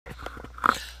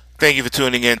Thank you for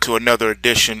tuning in to another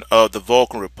edition of the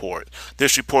Vulcan Report.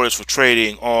 This report is for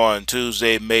trading on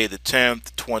Tuesday, May the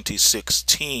 10th,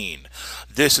 2016.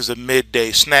 This is a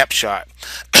midday snapshot,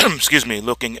 excuse me,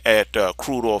 looking at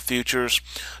crude oil futures.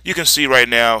 You can see right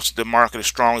now the market is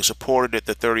strongly supported at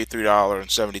the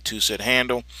 $33.72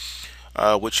 handle,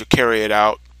 which should carry it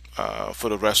out for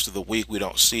the rest of the week. We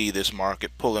don't see this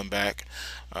market pulling back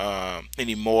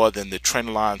any more than the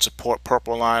trend line support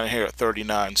purple line here at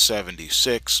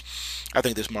 39.76. I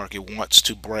think this market wants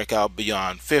to break out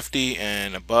beyond 50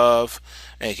 and above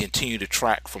and continue to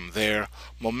track from there.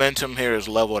 Momentum here is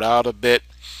leveled out a bit,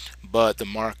 but the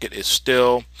market is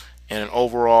still in an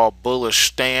overall bullish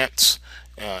stance,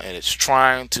 and it's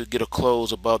trying to get a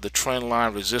close above the trend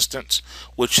line resistance,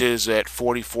 which is at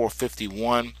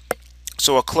 44.51.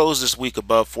 So a close this week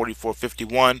above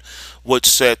 44.51 would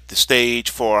set the stage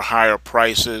for higher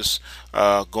prices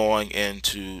going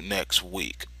into next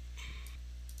week.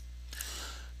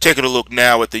 Taking a look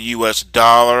now at the U.S.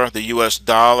 dollar. The U.S.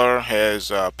 dollar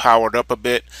has powered up a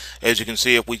bit. As you can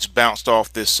see, if we bounced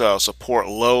off this support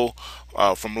low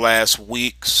from last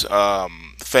week's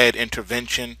Fed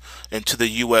intervention into the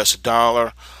U.S.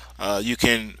 dollar, you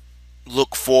can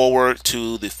look forward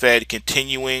to the Fed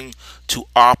continuing to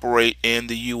operate in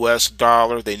the U.S.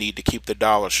 dollar. They need to keep the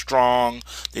dollar strong.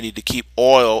 They need to keep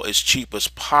oil as cheap as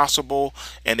possible,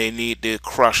 and they need to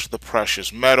crush the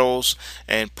precious metals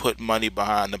and put money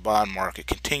behind the bond market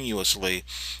continuously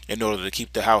in order to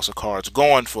keep the house of cards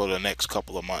going for the next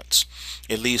couple of months,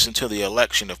 at least until the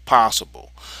election if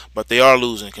possible. But they are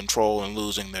losing control and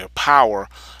losing their power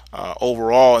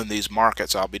overall in these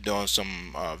markets. I'll be doing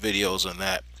some videos on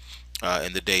that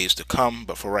in the days to come,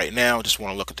 but for right now, just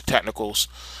want to look at the technicals.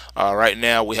 Right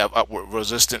now we have upward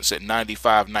resistance at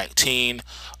 95.19.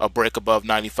 A break above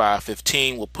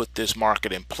 95.15 will put this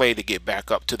market in play to get back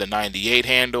up to the 98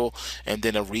 handle, and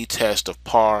then a retest of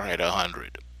par at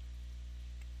 100.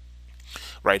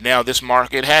 Right now this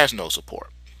market has no support.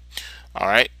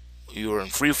 Alright, you are in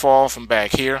free fall from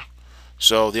back here.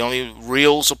 So the only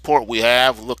real support we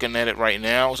have, looking at it right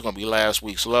now, is going to be last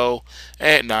week's low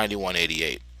at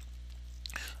 91.88.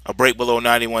 A break below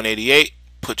 91.88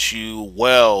 puts you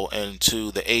well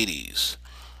into the 80s.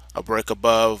 A break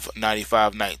above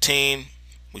 95.19,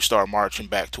 we start marching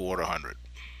back toward 100.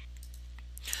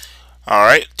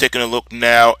 Alright, taking a look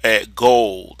now at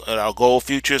gold. At our gold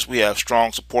futures, we have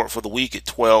strong support for the week at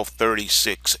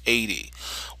 1236.80.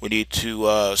 We need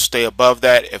to stay above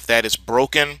that. If that is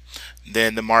broken,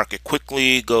 then the market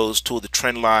quickly goes to the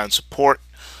trend line support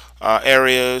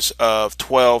areas of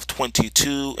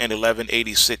 1222 and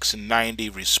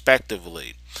 1186.90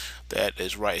 respectively. That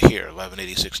is right here,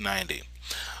 1186.90.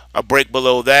 A break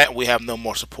below that, we have no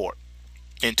more support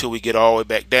until we get all the way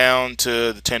back down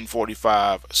to the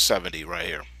 1045.70 right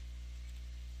here.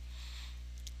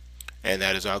 And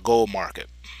that is our gold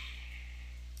market.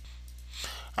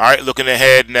 Alright, looking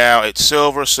ahead now at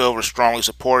silver. Silver strongly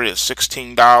supported at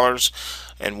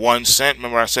 $16.01.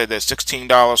 Remember I said that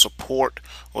 $16 support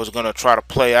was going to try to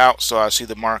play out, so I see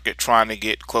the market trying to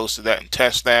get close to that and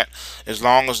test that. As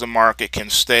long as the market can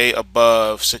stay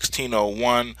above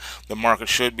 1601, the market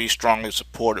should be strongly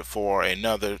supported for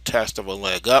another test of a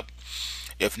leg up.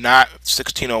 If not,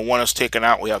 1601 is taken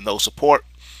out, we have no support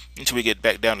until we get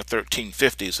back down to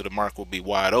 1350, so the market will be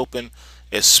wide open,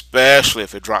 especially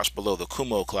if it drops below the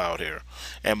Kumo cloud here,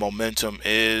 and momentum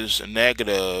is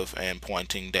negative and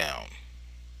pointing down.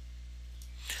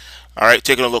 Alright,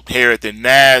 taking a look here at the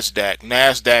NASDAQ.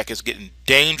 NASDAQ is getting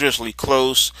dangerously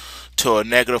close to a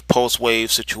negative pulse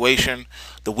wave situation.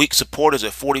 The weak support is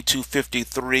at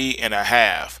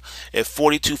 42.53.5. If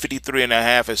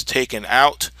 42.53.5 is taken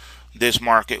out, this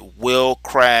market will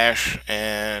crash,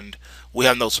 and we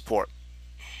have no support.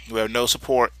 We have no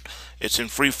support. It's in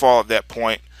free fall at that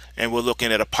point, and we're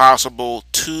looking at a possible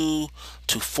 200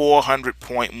 to 400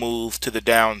 point move to the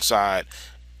downside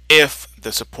if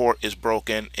the support is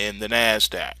broken in the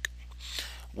NASDAQ.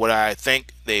 What I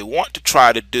think they want to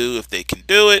try to do, if they can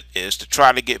do it, is to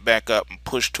try to get back up and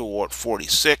push toward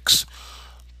 46,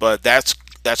 but that's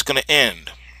going to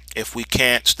end if we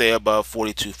can't stay above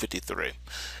 42.53.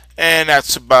 And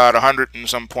that's about 100 and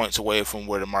some points away from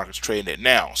where the market's trading at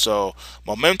now. So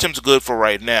momentum's good for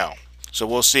right now. So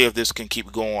we'll see if this can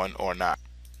keep going or not.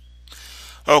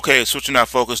 Okay, switching our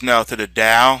focus now to the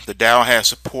Dow. The Dow has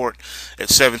support at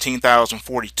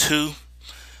 17,042,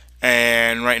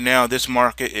 and right now this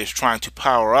market is trying to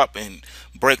power up and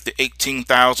break the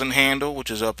 18,000 handle,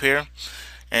 which is up here,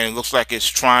 and it looks like it's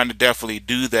trying to definitely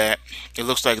do that. It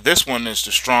looks like this one is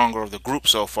the stronger of the group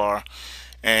so far,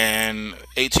 and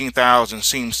 18,000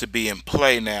 seems to be in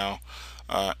play now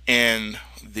in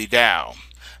the Dow.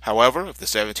 However, if the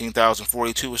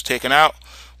 17,042 is taken out,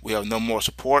 we have no more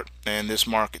support, and this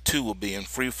market too will be in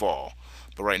free fall.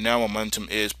 But right now momentum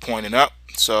is pointing up,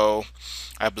 so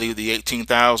I believe the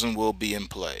 18,000 will be in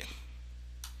play.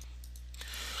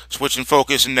 Switching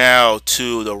focus now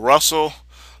to the Russell.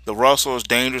 The Russell is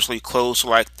dangerously close,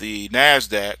 like the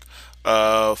NASDAQ,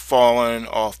 falling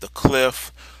off the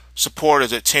cliff. Support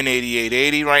is at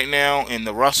 1088.80 right now in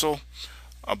the Russell.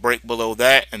 A break below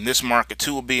that, and this market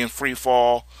too will be in free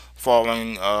fall,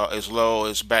 falling as low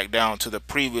as back down to the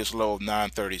previous low of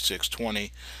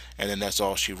 936.20, and then that's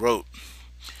all she wrote.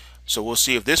 So we'll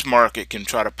see if this market can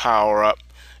try to power up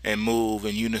and move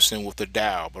in unison with the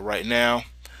Dow. But right now,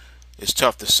 it's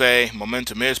tough to say.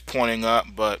 Momentum is pointing up,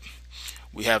 but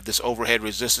we have this overhead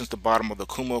resistance, the bottom of the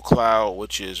Kumo cloud,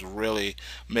 which is really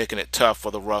making it tough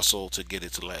for the Russell to get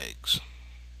its legs.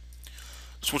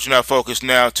 Switching our focus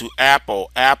now to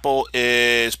Apple. Apple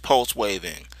is pulse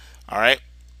waving. All right,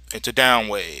 it's a down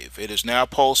wave. It is now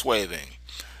pulse waving.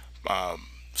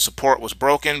 Support was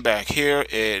broken back here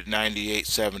at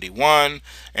 98.71,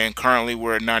 and currently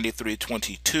we're at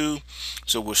 93.22.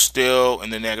 So we're still in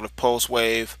the negative pulse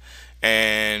wave,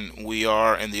 and we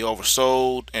are in the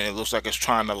oversold, and it looks like it's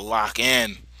trying to lock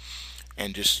in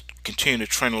and just continue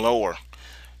to trend lower.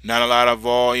 Not a lot of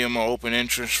volume or open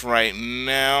interest right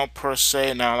now per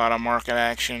se, not a lot of market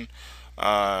action.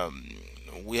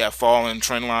 We have falling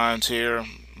trend lines here.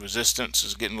 Resistance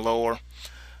is getting lower.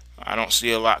 I don't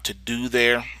see a lot to do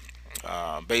there.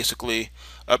 Basically,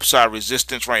 upside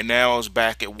resistance right now is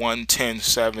back at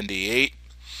 110.78.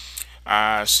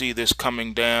 I see this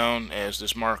coming down as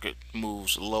this market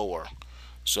moves lower.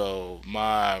 So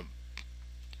my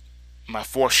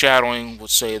foreshadowing would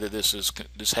say that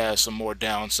this has some more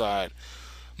downside,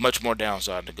 much more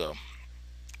downside to go.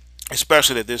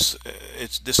 Especially that this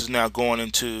is now going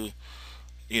into,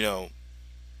 the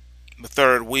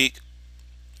third week,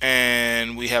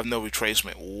 and we have no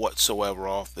retracement whatsoever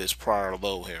off this prior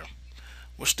low here.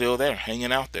 We're still there,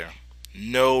 hanging out there.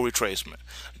 No retracement.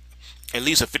 At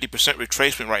least a 50%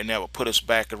 retracement right now would put us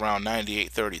back around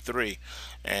 98.33,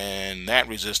 and that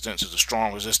resistance is a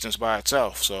strong resistance by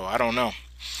itself. So I don't know.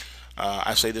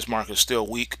 I say this market is still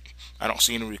weak. I don't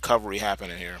see any recovery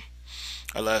happening here,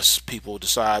 unless people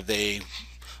decide they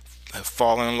have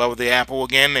fallen in love with the Apple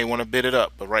again. They want to bid it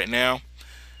up, but right now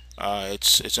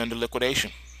it's under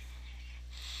liquidation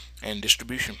and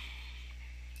distribution.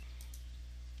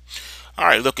 All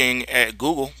right, looking at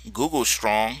Google. Google's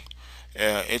strong.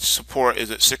 Its support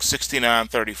is at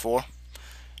 669.34.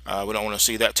 We don't want to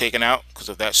see that taken out, because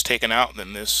if that's taken out,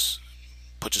 then this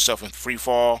puts itself in free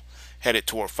fall, headed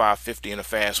toward 550 in a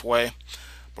fast way.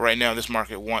 But right now, this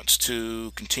market wants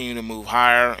to continue to move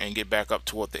higher and get back up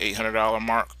toward the $800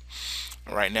 mark.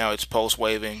 Right now, it's pulse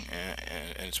waving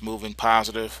and it's moving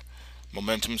positive.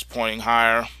 Momentum's pointing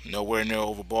higher, nowhere near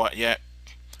overbought yet.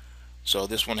 So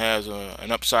this one has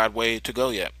an upside way to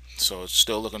go yet. So it's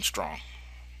still looking strong.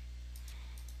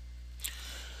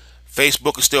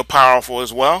 Facebook is still powerful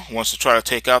as well. Wants to try to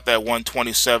take out that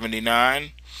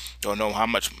 120.79. Don't know how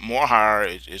much more higher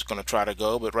it's going to try to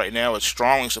go, but right now it's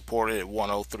strongly supported at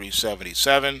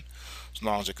 103.77. As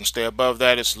long as it can stay above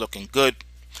that, it's looking good.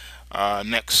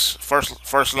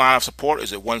 First line of support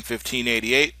is at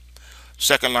 115.88.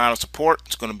 Second line of support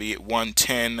is going to be at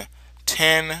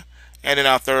 110.10, and then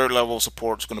our third level of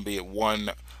support is going to be at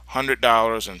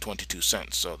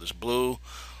 $100.22. So this blue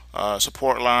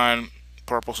support line,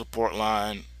 purple support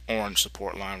line, orange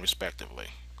support line, respectively.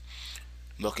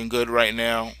 Looking good right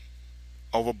now.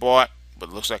 Overbought,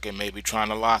 but looks like it may be trying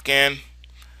to lock in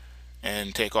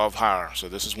and take off higher. So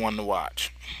this is one to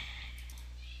watch.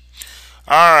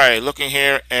 All right, looking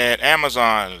here at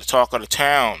Amazon, the talk of the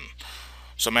town.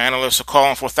 Some analysts are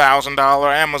calling for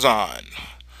 $1,000 Amazon.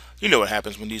 You know what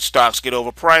happens when these stocks get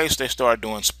overpriced? They start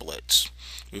doing splits.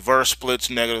 Reverse splits,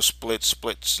 negative splits,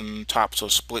 splits and tops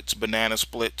of splits, banana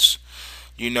splits.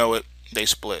 You know it, they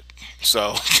split.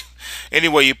 So any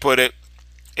way you put it,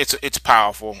 it's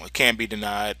powerful. It can't be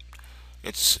denied.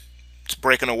 It's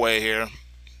breaking away here,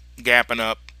 gapping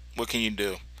up. What can you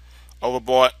do?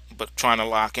 Overbought, but trying to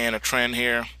lock in a trend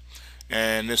here.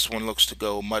 And this one looks to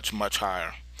go much, much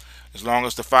higher. As long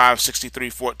as the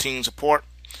 563.14 support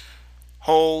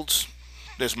holds,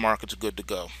 this market's good to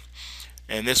go.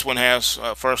 And this one has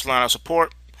first line of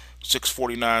support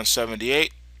 649.78,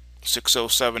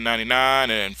 607.99,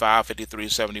 and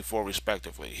 553.74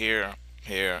 respectively. Here,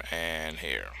 here, and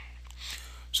here.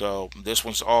 So this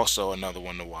one's also another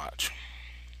one to watch.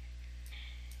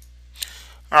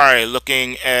 Alright,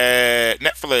 looking at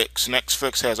Netflix.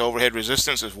 Netflix has overhead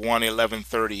resistance of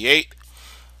 111.38.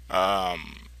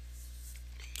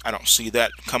 I don't see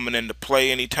that coming into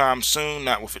play anytime soon,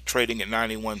 not with it trading at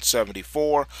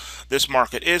 91.74. This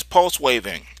market is pulse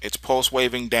waving. It's pulse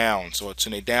waving down, so it's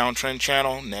in a downtrend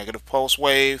channel, negative pulse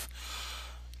wave,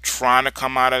 trying to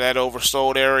come out of that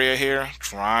oversold area here,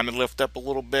 trying to lift up a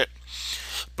little bit,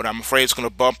 but I'm afraid it's going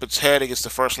to bump its head against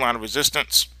the first line of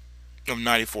resistance of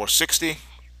 94.60.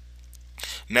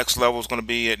 Next level is going to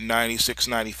be at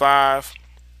 96.95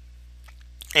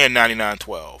 and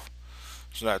 99.12.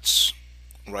 So that's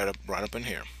right up in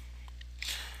here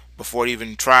before it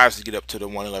even tries to get up to the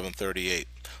 111.38.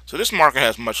 So this market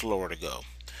has much lower to go.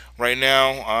 Right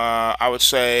now, I would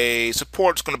say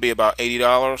support's going to be about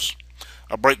 $80.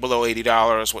 A break below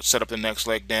 $80 would set up the next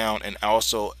leg down and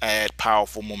also add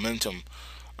powerful momentum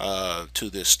to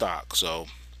this stock. So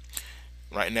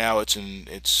right now it's in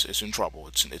trouble.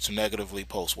 It's negatively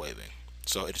pulse waving.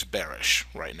 So it's bearish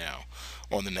right now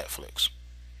on the Netflix.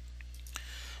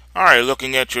 Alright,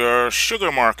 looking at your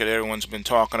sugar market everyone's been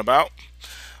talking about.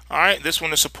 Alright, this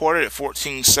one is supported at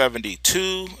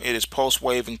 14.72. It is pulse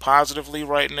waving positively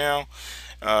right now.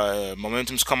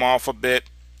 Momentum's come off a bit,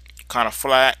 kind of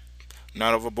flat,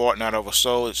 not overbought, not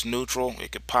oversold. It's neutral.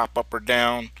 It could pop up or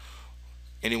down.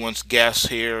 Anyone's guess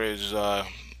here is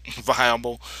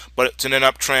viable, but it's in an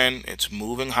uptrend. It's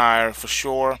moving higher for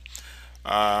sure.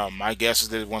 My guess is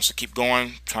that it wants to keep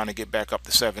going, trying to get back up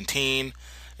to 17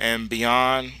 and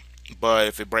beyond. But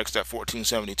if it breaks that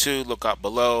 14.72, look out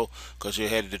below, because you're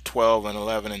headed to 12 and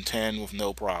 11 and 10 with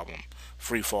no problem.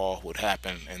 Free fall would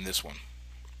happen in this one.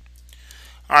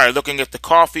 Alright, looking at the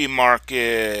coffee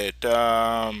market,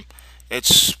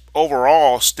 it's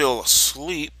overall still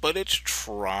asleep, but it's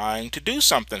trying to do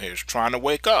something here. It's trying to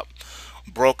wake up.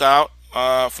 Broke out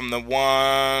from the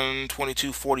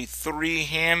 122.43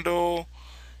 handle,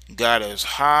 got as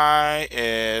high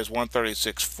as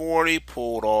 136.40,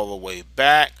 pulled all the way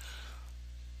back.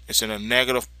 It's in a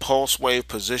negative pulse wave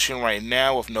position right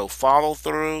now with no follow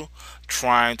through,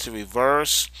 trying to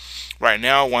reverse. Right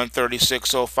now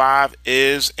 136.05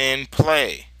 is in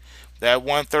play. That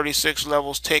 136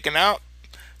 level's taken out.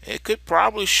 It could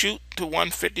probably shoot to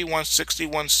 150, 160,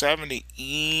 170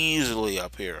 easily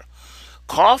up here.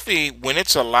 Coffee, when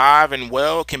it's alive and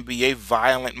well, can be a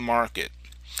violent market.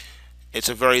 It's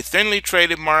a very thinly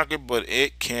traded market, but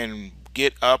it can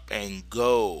get up and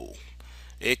go.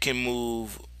 It can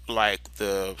move like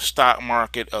the stock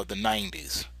market of the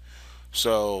 90s.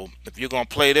 So if you're going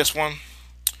to play this one,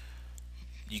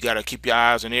 you got to keep your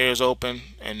eyes and ears open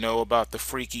and know about the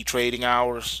freaky trading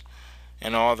hours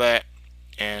and all that,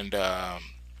 and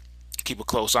keep a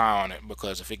close eye on it,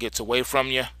 because if it gets away from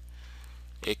you,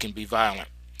 it can be violent.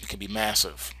 It can be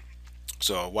massive.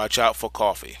 So watch out for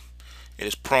coffee. It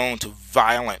is prone to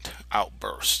violent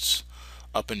outbursts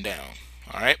up and down.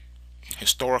 Alright?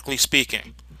 Historically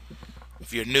speaking.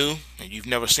 If you're new and you've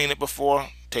never seen it before,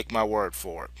 take my word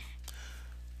for it.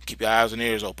 Keep your eyes and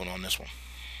ears open on this one.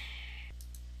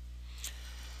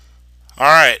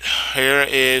 Alright, here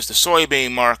is the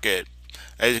soybean market.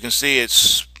 As you can see,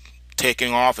 it's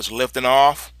taking off, it's lifting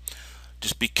off.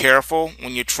 Just be careful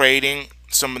when you're trading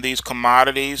some of these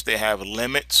commodities. They have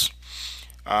limits.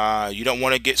 You don't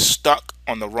want to get stuck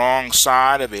on the wrong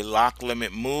side of a lock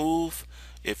limit move.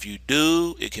 If you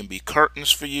do, it can be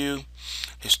curtains for you.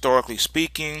 Historically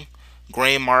speaking,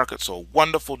 grain markets are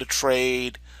wonderful to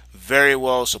trade, very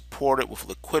well supported with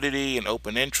liquidity and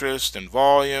open interest and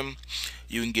volume.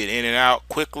 You can get in and out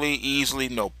quickly, easily,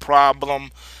 no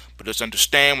problem. But just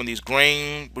understand, when these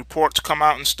grain reports come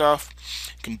out and stuff,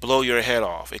 it can blow your head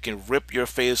off. It can rip your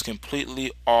face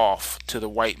completely off to the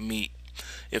white meat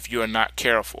if you're not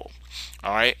careful.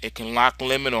 Alright, it can lock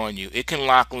limit on you. It can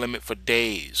lock limit for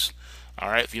days.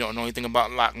 Alright, if you don't know anything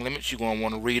about lock limits, you're going to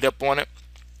want to read up on it,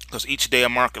 because each day a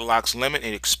market locks limit,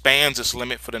 it expands its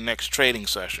limit for the next trading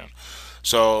session.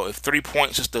 So if 3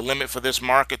 points is the limit for this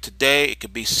market today, it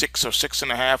could be 6 or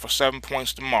 6.5 or 7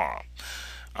 points tomorrow.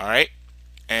 Alright,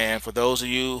 and for those of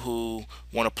you who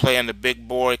want to play in the big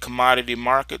boy commodity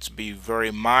markets, be very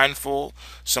mindful.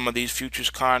 Some of these futures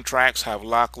contracts have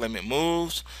lock limit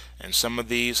moves, and some of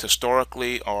these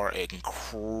historically are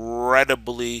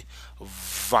incredibly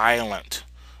violent,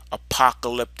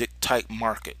 apocalyptic type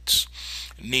markets.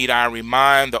 Need I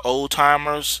remind the old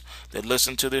timers that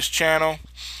listen to this channel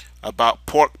about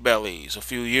pork bellies a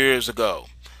few years ago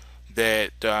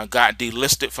that got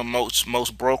delisted from most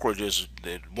brokerages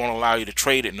that won't allow you to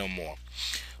trade it no more?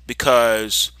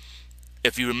 Because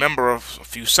if you remember a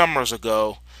few summers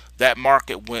ago, that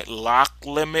market went lock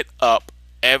limit up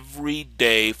every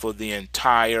day for the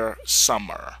entire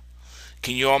summer.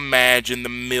 Can you imagine the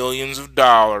millions of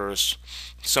dollars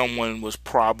someone was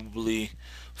probably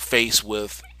faced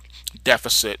with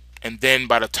deficit and then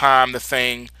by the time the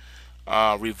thing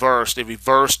reversed, it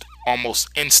reversed almost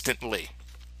instantly.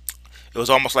 It was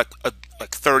almost like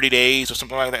 30 days or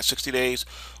something like that, 60 days,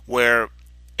 where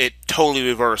it totally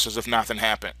reversed as if nothing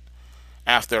happened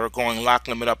after going lock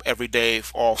limit up every day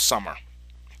all summer.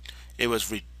 It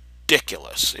was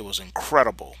ridiculous. It was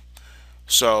incredible.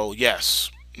 So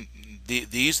yes,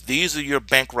 these are your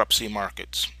bankruptcy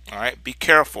markets. All right, be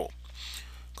careful,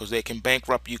 because they can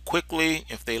bankrupt you quickly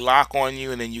if they lock on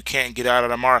you, and then you can't get out of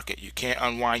the market. You can't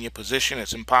unwind your position.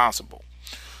 It's impossible.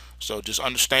 So just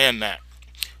understand that.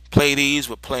 Play these,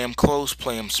 but play them close,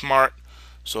 play them smart,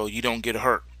 so you don't get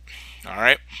hurt. All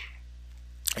right.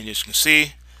 And as you can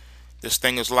see, this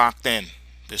thing is locked in.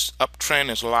 This uptrend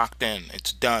is locked in.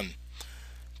 It's done.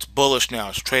 It's bullish now.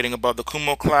 It's trading above the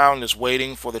Kumo cloud and it's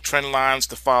waiting for the trend lines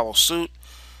to follow suit.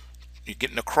 You're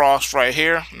getting a cross right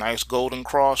here, nice golden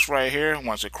cross right here.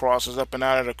 Once it crosses up and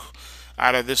out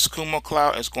of this Kumo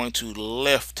cloud, it's going to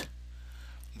lift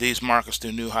these markets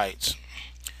to new heights.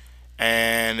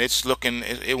 And it's looking,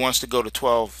 it wants to go to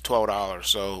 $12.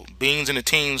 So beans in the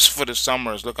teens for the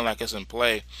summer is looking like it's in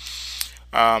play.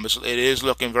 It is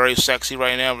looking very sexy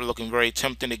right now. We're looking very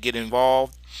tempting to get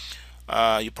involved.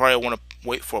 You probably want to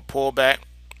wait for a pullback,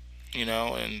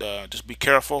 and just be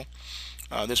careful.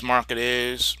 This market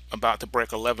is about to break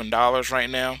 $11 right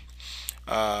now.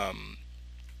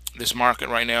 This market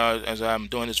right now, as I'm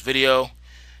doing this video,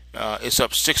 it's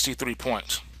up 63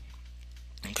 points.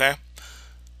 Okay.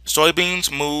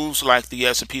 Soybeans moves like the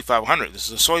S&P 500. This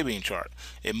is a soybean chart.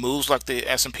 It moves like the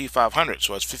S&P 500,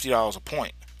 so it's $50 a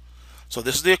point. So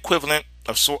this is the equivalent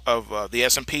of the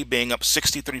S&P being up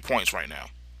 63 points right now.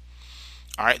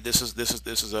 All right, this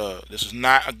is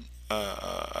not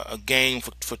a game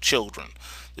for children.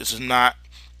 This is not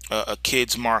a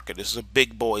kid's market. This is a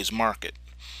big boys market.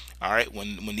 All right,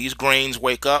 when these grains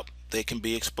wake up, they can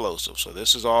be explosive. So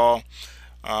this is all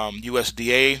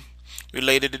USDA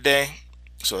related today.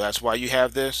 So that's why you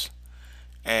have this.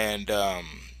 And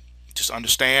just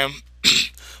understand,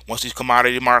 once these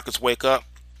commodity markets wake up,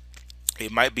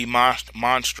 it might be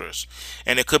monstrous,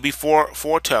 and it could be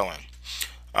foretelling.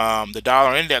 The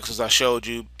dollar index, as I showed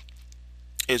you,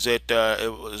 is at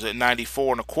it was at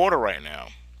 94.25 right now.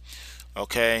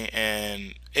 Okay,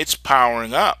 and it's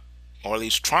powering up, or at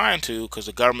least trying to, because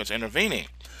the government's intervening.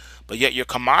 But yet your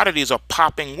commodities are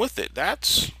popping with it.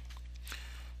 That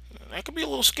could be a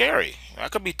little scary.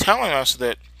 That could be telling us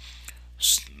that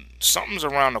something's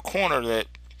around the corner, that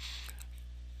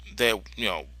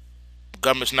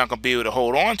government's not going to be able to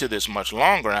hold on to this much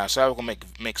longer. And I said we're going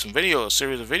to make some videos, a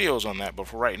series of videos on that. But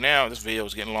for right now, this video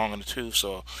is getting long in the tooth,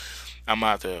 so I'm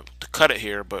going to have to cut it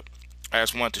here. But I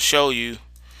just wanted to show you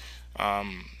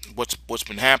what's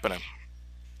been happening.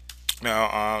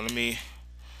 Now let me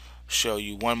show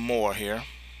you one more here.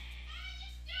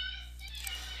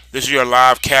 This is your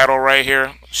live cattle right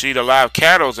here. See, the live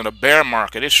cattle's in a bear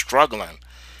market. It's struggling.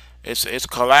 It's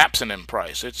collapsing in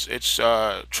price. It's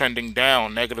trending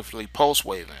down, negatively pulse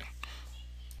waving.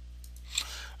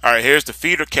 All right, here's the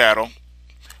feeder cattle.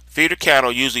 Feeder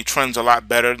cattle usually trends a lot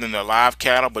better than the live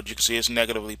cattle, but you can see it's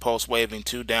negatively pulse waving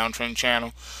too, downtrend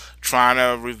channel, trying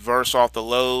to reverse off the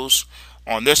lows.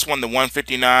 On this one, the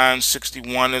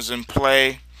 159.61 is in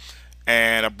play,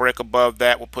 and a break above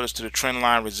that will put us to the trend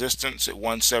line resistance at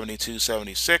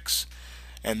 172.76.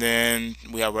 And then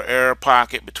we have an error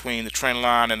pocket between the trend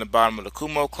line and the bottom of the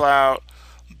Kumo cloud,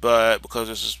 but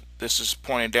because this is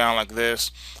pointing down like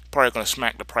this, probably going to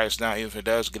smack the price down even if it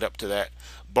does get up to that,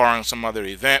 barring some other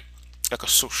event like a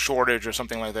shortage or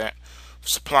something like that. If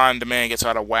supply and demand gets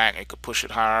out of whack, it could push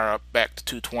it higher up back to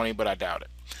 220, but I doubt it.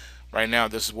 Right now,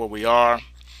 this is where we are,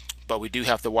 but we do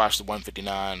have to watch the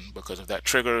 159, because if that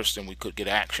triggers, then we could get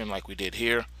action like we did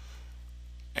here.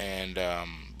 And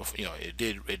it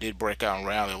did break out and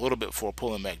rally a little bit before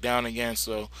pulling back down again,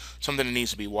 so something that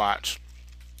needs to be watched.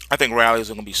 I think rallies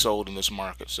are going to be sold in this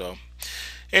market. So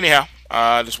anyhow,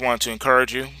 I just wanted to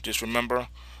encourage you. Just remember,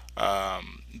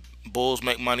 bulls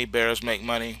make money, bears make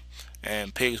money,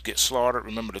 and pigs get slaughtered.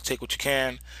 Remember to take what you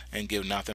can and give nothing.